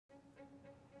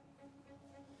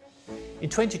In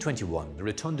 2021, the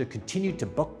Rotunda continued to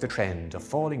buck the trend of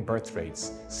falling birth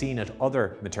rates seen at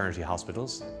other maternity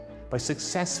hospitals by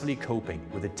successfully coping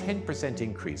with a 10%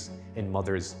 increase in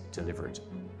mothers delivered.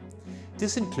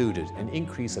 This included an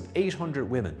increase of 800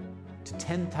 women to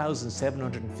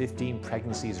 10,715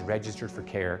 pregnancies registered for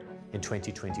care in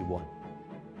 2021.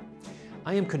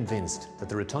 I am convinced that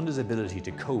the Rotunda's ability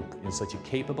to cope in such a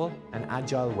capable and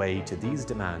agile way to these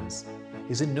demands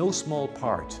is in no small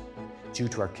part due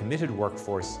to our committed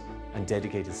workforce and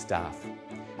dedicated staff,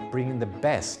 bringing the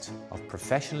best of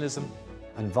professionalism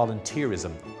and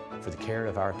volunteerism for the care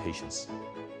of our patients.